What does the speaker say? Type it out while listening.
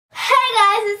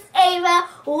it's Ava.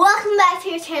 Welcome back to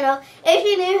your channel. If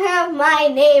you're new here, my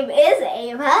name is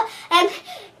Ava, and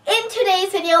in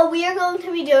today's video we are going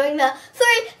to be doing the 3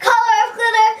 Color of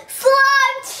Glitter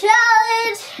Slime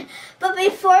Challenge. But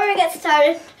before we get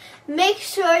started, make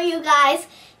sure you guys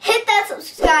hit that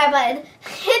subscribe button,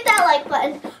 hit that like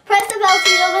button, press the bell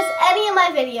so you don't miss any of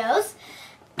my videos.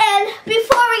 And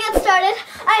before we get started,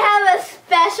 I have a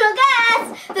special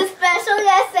guest. The special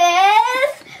guest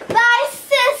is my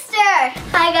sister.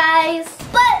 Hi guys.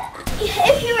 But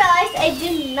if you realize, I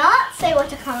did not say what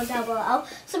to comment down below.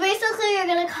 So basically you're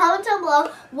going to comment down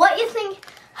below what you think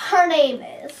her name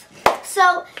is.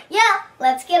 So yeah,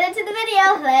 let's get into the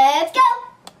video. Let's go.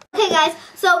 Okay guys,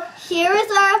 so here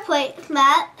is our plate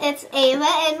mat. It's Ava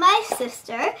and my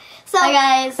sister. So hi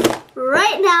guys.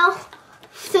 Right now,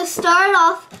 to start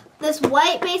off this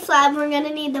white base slime, we're going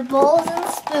to need the bowls and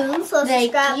spoons. So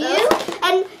let's grab those.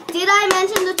 And did I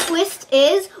mention the twist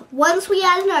is, once we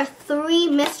add in our 3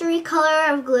 mystery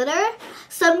color of glitter,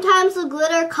 sometimes the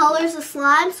glitter colors the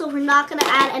slime, so we're not going to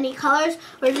add any colors.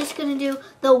 We're just going to do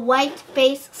the white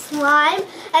base slime.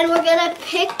 And we're going to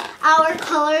pick our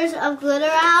colors of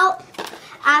glitter out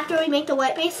after we make the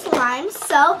white base slime.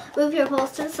 So move your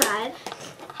bowls to the side.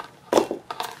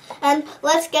 And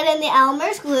let's get in the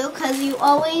Elmer's glue, because you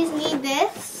always need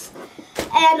this.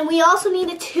 And we also need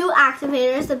the 2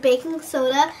 activators, the baking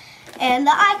soda and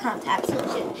the eye contact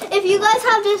solution. If you guys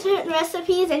have different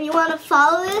recipes and you want to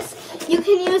follow this, you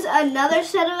can use another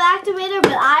set of activator,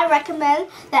 but I recommend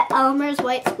the Elmer's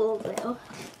white school glue.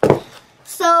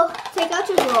 So take out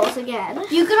your bowls again.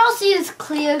 You can also use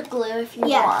clear glue if you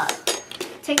want.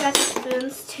 Take out your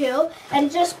spoons too,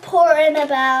 and just pour in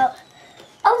about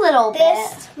a little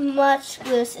this much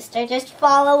glue, sister. Just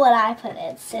follow what I put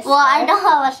in, sister. Well, I know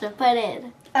how much to put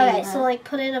in. Okay, so like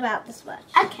put in about this much.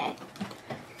 Okay.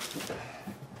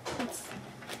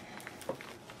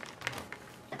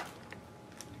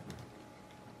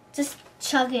 Just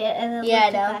chug it and then lift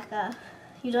it back up.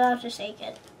 You don't have to shake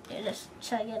it. You just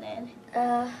chug it in.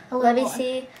 Let me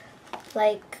see.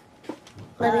 Like,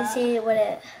 let me see what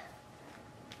it.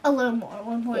 A little more.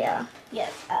 One more. Yeah.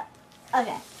 Yes.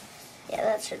 Okay. Yeah,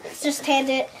 that should be. Just hand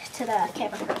it to the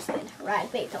camera person.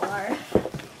 Right, wait, or.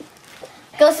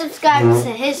 Go subscribe to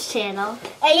his channel.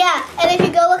 And yeah, and if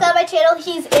you go look on my channel,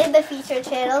 he's in the featured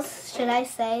channels. Should I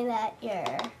say that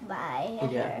you're my?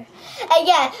 Yeah. And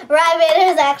yeah, Ryan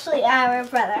is actually our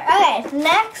brother. Okay,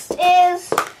 next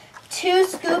is 2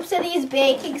 scoops of these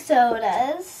baking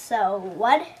sodas. So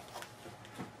 1,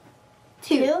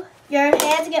 2. Your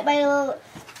hands get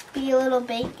be a little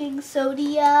baking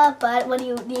soda, but when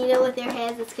you knead it with your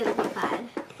hands, it's gonna be fine.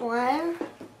 1,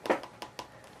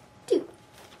 2.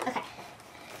 Okay.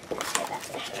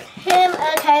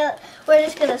 Okay, we're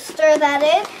just gonna stir that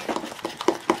in,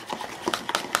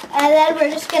 and then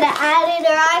we're just gonna add in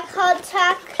our eye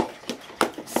contact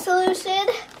solution,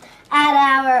 add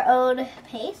our own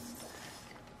paste.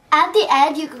 At the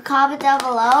end, you can comment down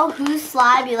below whose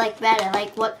slime you like better,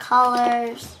 like what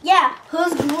colors. Yeah,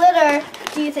 whose glitter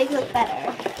do you think look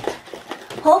better?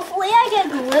 Hopefully I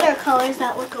get glitter colors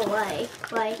that look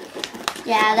alike. Like,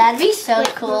 yeah, that'd be so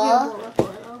like, cool.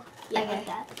 Yeah, like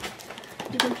that.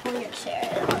 You can pull your chair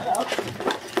in a little.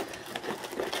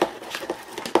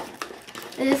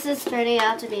 This is turning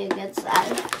out to be a good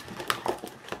slime.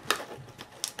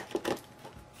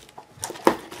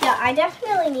 Yeah, I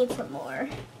definitely need some more.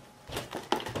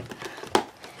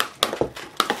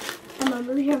 I'm gonna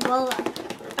move your bowl up.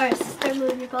 Or sister,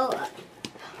 move your bowl up.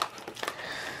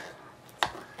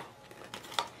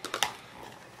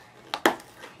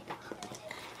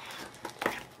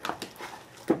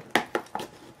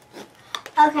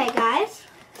 Okay guys,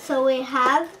 so we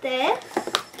have this.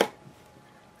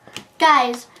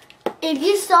 Guys, if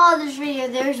you saw this video,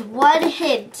 there's 1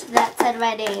 hint that said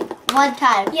my name 1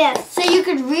 time. Yes. So you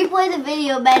could replay the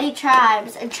video many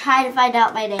times and try to find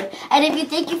out my name. And if you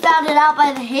think you found it out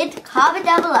by the hint, comment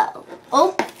down below.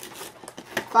 Oh,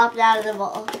 flopped out of the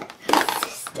bowl.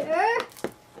 Sister.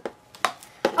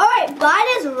 Alright, mine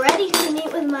is ready to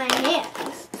knead with my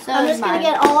hands. So I'm just going to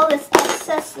get all this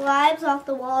excess slimes off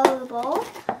the wall of the bowl.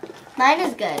 Mine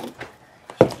is good.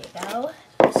 Here you go.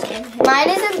 Mine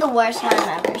isn't the worst one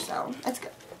ever, so that's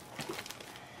good.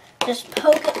 Just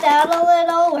poke it down a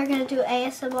little. We're going to do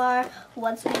ASMR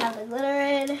once we have the glitter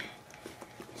in.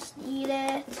 Just knead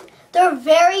it. They're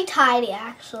very tiny,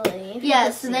 actually.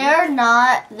 Yes, they're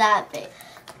not that big.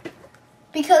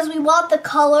 Because we want the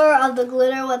color of the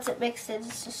glitter once it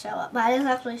mixes to show up. Mine is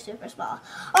actually super small.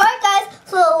 Alright guys,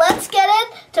 so let's get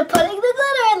into putting the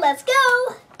glitter in. Let's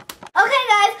go! Okay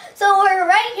guys, so we're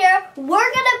right here.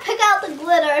 We're gonna pick out the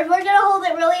glitter and we're gonna hold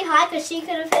it really high because she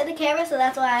couldn't fit the camera, so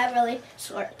that's why I'm really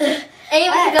short. Ava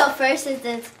can go first since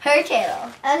it's her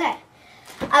channel. Okay.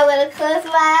 I'm gonna close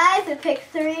my eyes and pick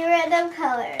 3 random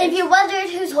colors. If you wondered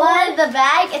who's holding the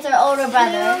bag, it's our older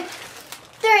brother.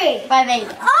 3. By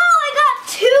Veda. Oh, I got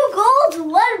 2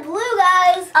 golds, 1 blue,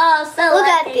 guys. Oh, so look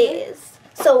lucky. at these.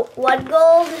 So 1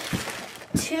 gold,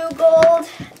 2 gold,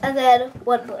 and then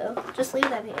 1 blue. Just leave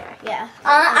them here. Yeah.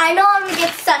 I know I'm gonna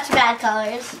get such bad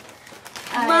colors.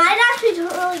 Mine actually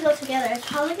don't really go together. It's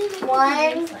probably gonna be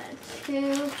 1,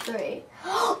 2, 3.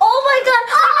 Oh my god!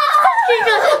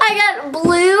 I got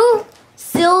blue,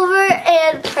 silver,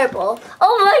 and purple.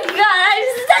 Oh my god! I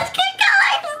have such good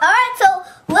colors. All right, so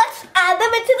let's add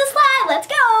them into the slime. Let's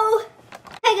go.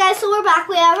 Hey guys, so we're back.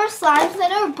 We have our slimes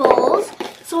in our bowls.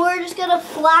 So we're just gonna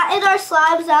flatten our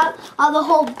slimes out on the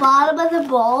whole bottom of the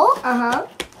bowl.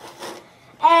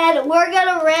 And we're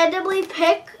gonna randomly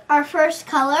pick our first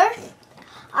color.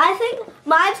 I think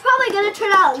mine's probably gonna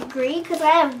turn out green because I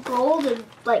have gold and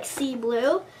like sea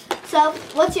blue. So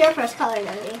what's your first color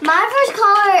gonna be? My first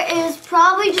color is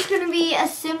probably just gonna be a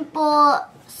simple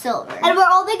silver. And we're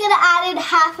only gonna add in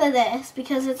half of this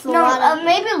because it's a lot of...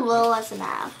 maybe a little less than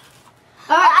half.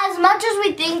 All right. As much as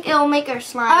we think it'll make our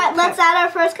slime. All right, let's add our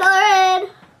first color in.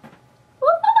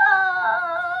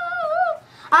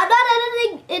 I'm not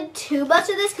adding in too much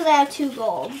of this because I have 2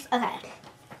 golds. Okay.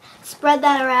 Spread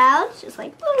that around, just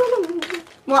like.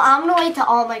 Well, I'm gonna wait till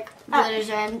all my glitters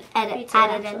are added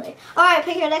in. All right,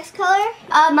 pick your next color.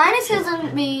 Mine is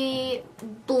gonna be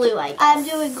blue, I guess. I'm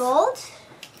doing gold.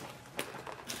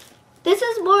 This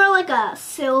is more like a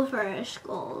silverish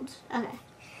gold. Okay.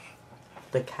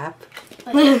 The cap?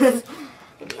 Maybe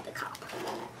the cup.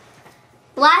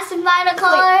 Last and final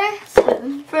color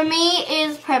for me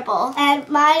is purple. And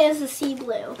mine is a sea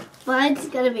blue. Mine's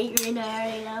gonna be green, I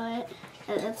already know it.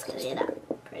 And it's gonna be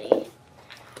that pretty.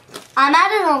 I'm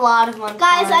adding a lot of one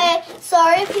Guys, color.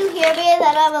 sorry if you hear me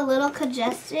that I'm a little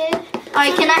congested.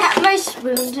 Alright, can I have my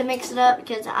spoon to mix it up?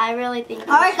 Because I really think...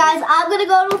 Alright guys, I'm gonna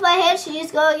go in with my hand. She's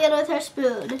going in with her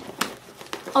spoon.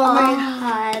 Oh my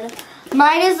god.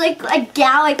 Mine is like a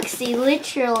galaxy,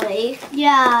 literally.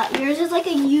 Yeah, yours is like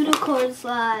a unicorn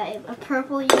slime. A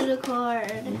purple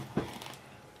unicorn.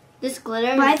 This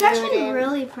glitter Mine's is actually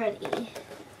really pretty.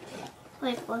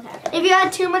 Like, look at it. If you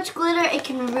add too much glitter, it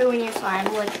can ruin your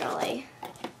slime, literally.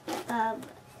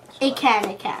 It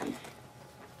can.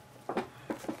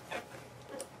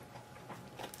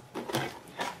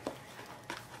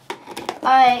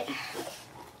 Alright.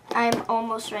 I'm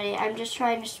almost ready. I'm just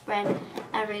trying to spread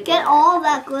everything. Get all of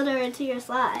that glitter into your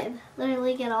slime.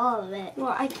 Literally get all of it.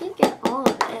 Well, I can't get all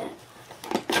of it.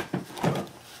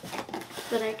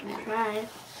 But I can try.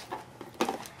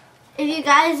 If you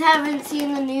guys haven't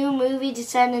seen the new movie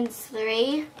Descendants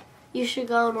 3, you should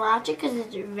go and watch it because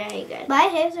it's very good. My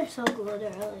hands are so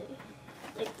glittery.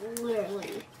 Like,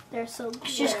 literally. They're so glittery.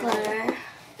 It's just glitter.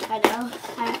 I know.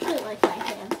 I actually like my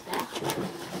hands now.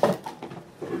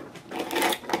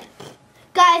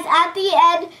 Guys, at the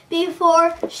end,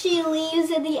 before she leaves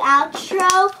in the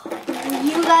outro,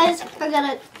 you guys are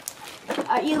gonna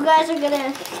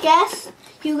guess.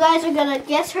 You guys are gonna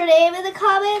guess her name in the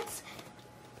comments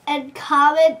and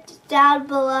comment down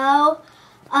below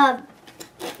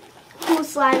whose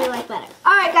slime you like better.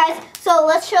 All right, guys. So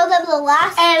let's show them the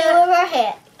last few of our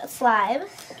slimes.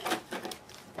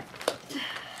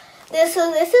 This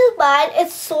is mine.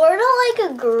 It's sort of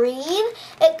like a green.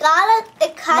 It kind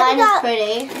of got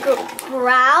pretty.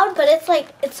 brown, but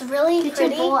it's really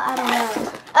pretty. I don't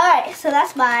know. All right, so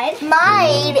that's mine.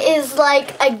 Mine is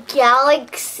like a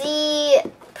galaxy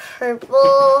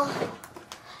purple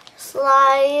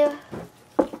slime.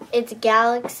 It's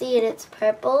galaxy and it's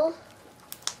purple.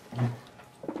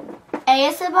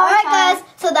 ASMR. All right, guys.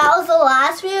 So that was the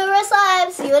last view of our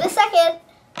slime. See you in a second.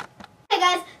 Hey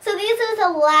guys, so these are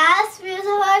the last views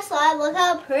of our slime. Look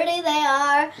how pretty they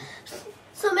are.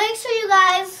 So make sure you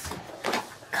guys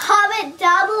comment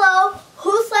down below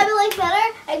whose slime you like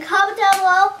better, and comment down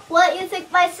below what you think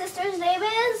my sister's name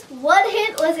is. One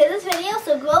hint was in this video,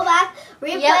 so go back,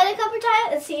 replay it a couple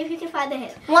times, and see if you can find the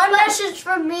hint. One message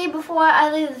from me before I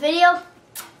leave the video.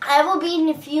 I will be in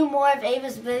a few more of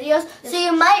Ava's videos, so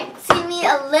you might see me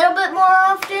a little bit more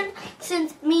often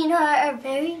since me and her are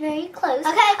very, very close.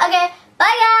 Okay. Okay.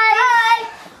 Bye, guys. Bye.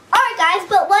 Alright, guys,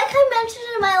 but like I mentioned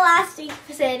in my last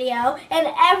video,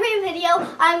 in every video,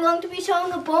 I'm going to be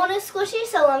showing a bonus squishy,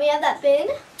 so let me have that bin.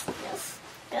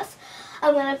 Yes.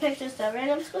 I'm going to pick just a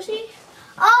random squishy.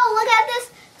 Oh, look at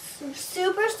this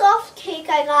super soft cake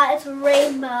I got. It's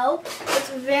rainbow. It's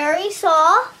very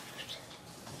soft.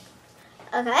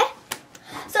 Okay.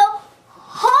 So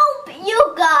hope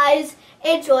you guys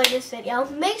enjoyed this video.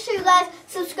 Make sure you guys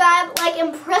subscribe, like,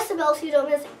 and press the bell so you don't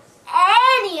miss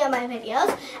any of my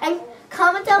videos. And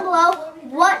comment down below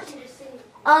what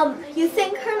you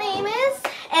think her name is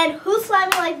and who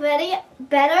Slimy liked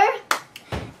better.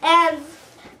 And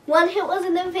one hit was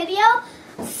in the video.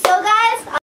 So guys,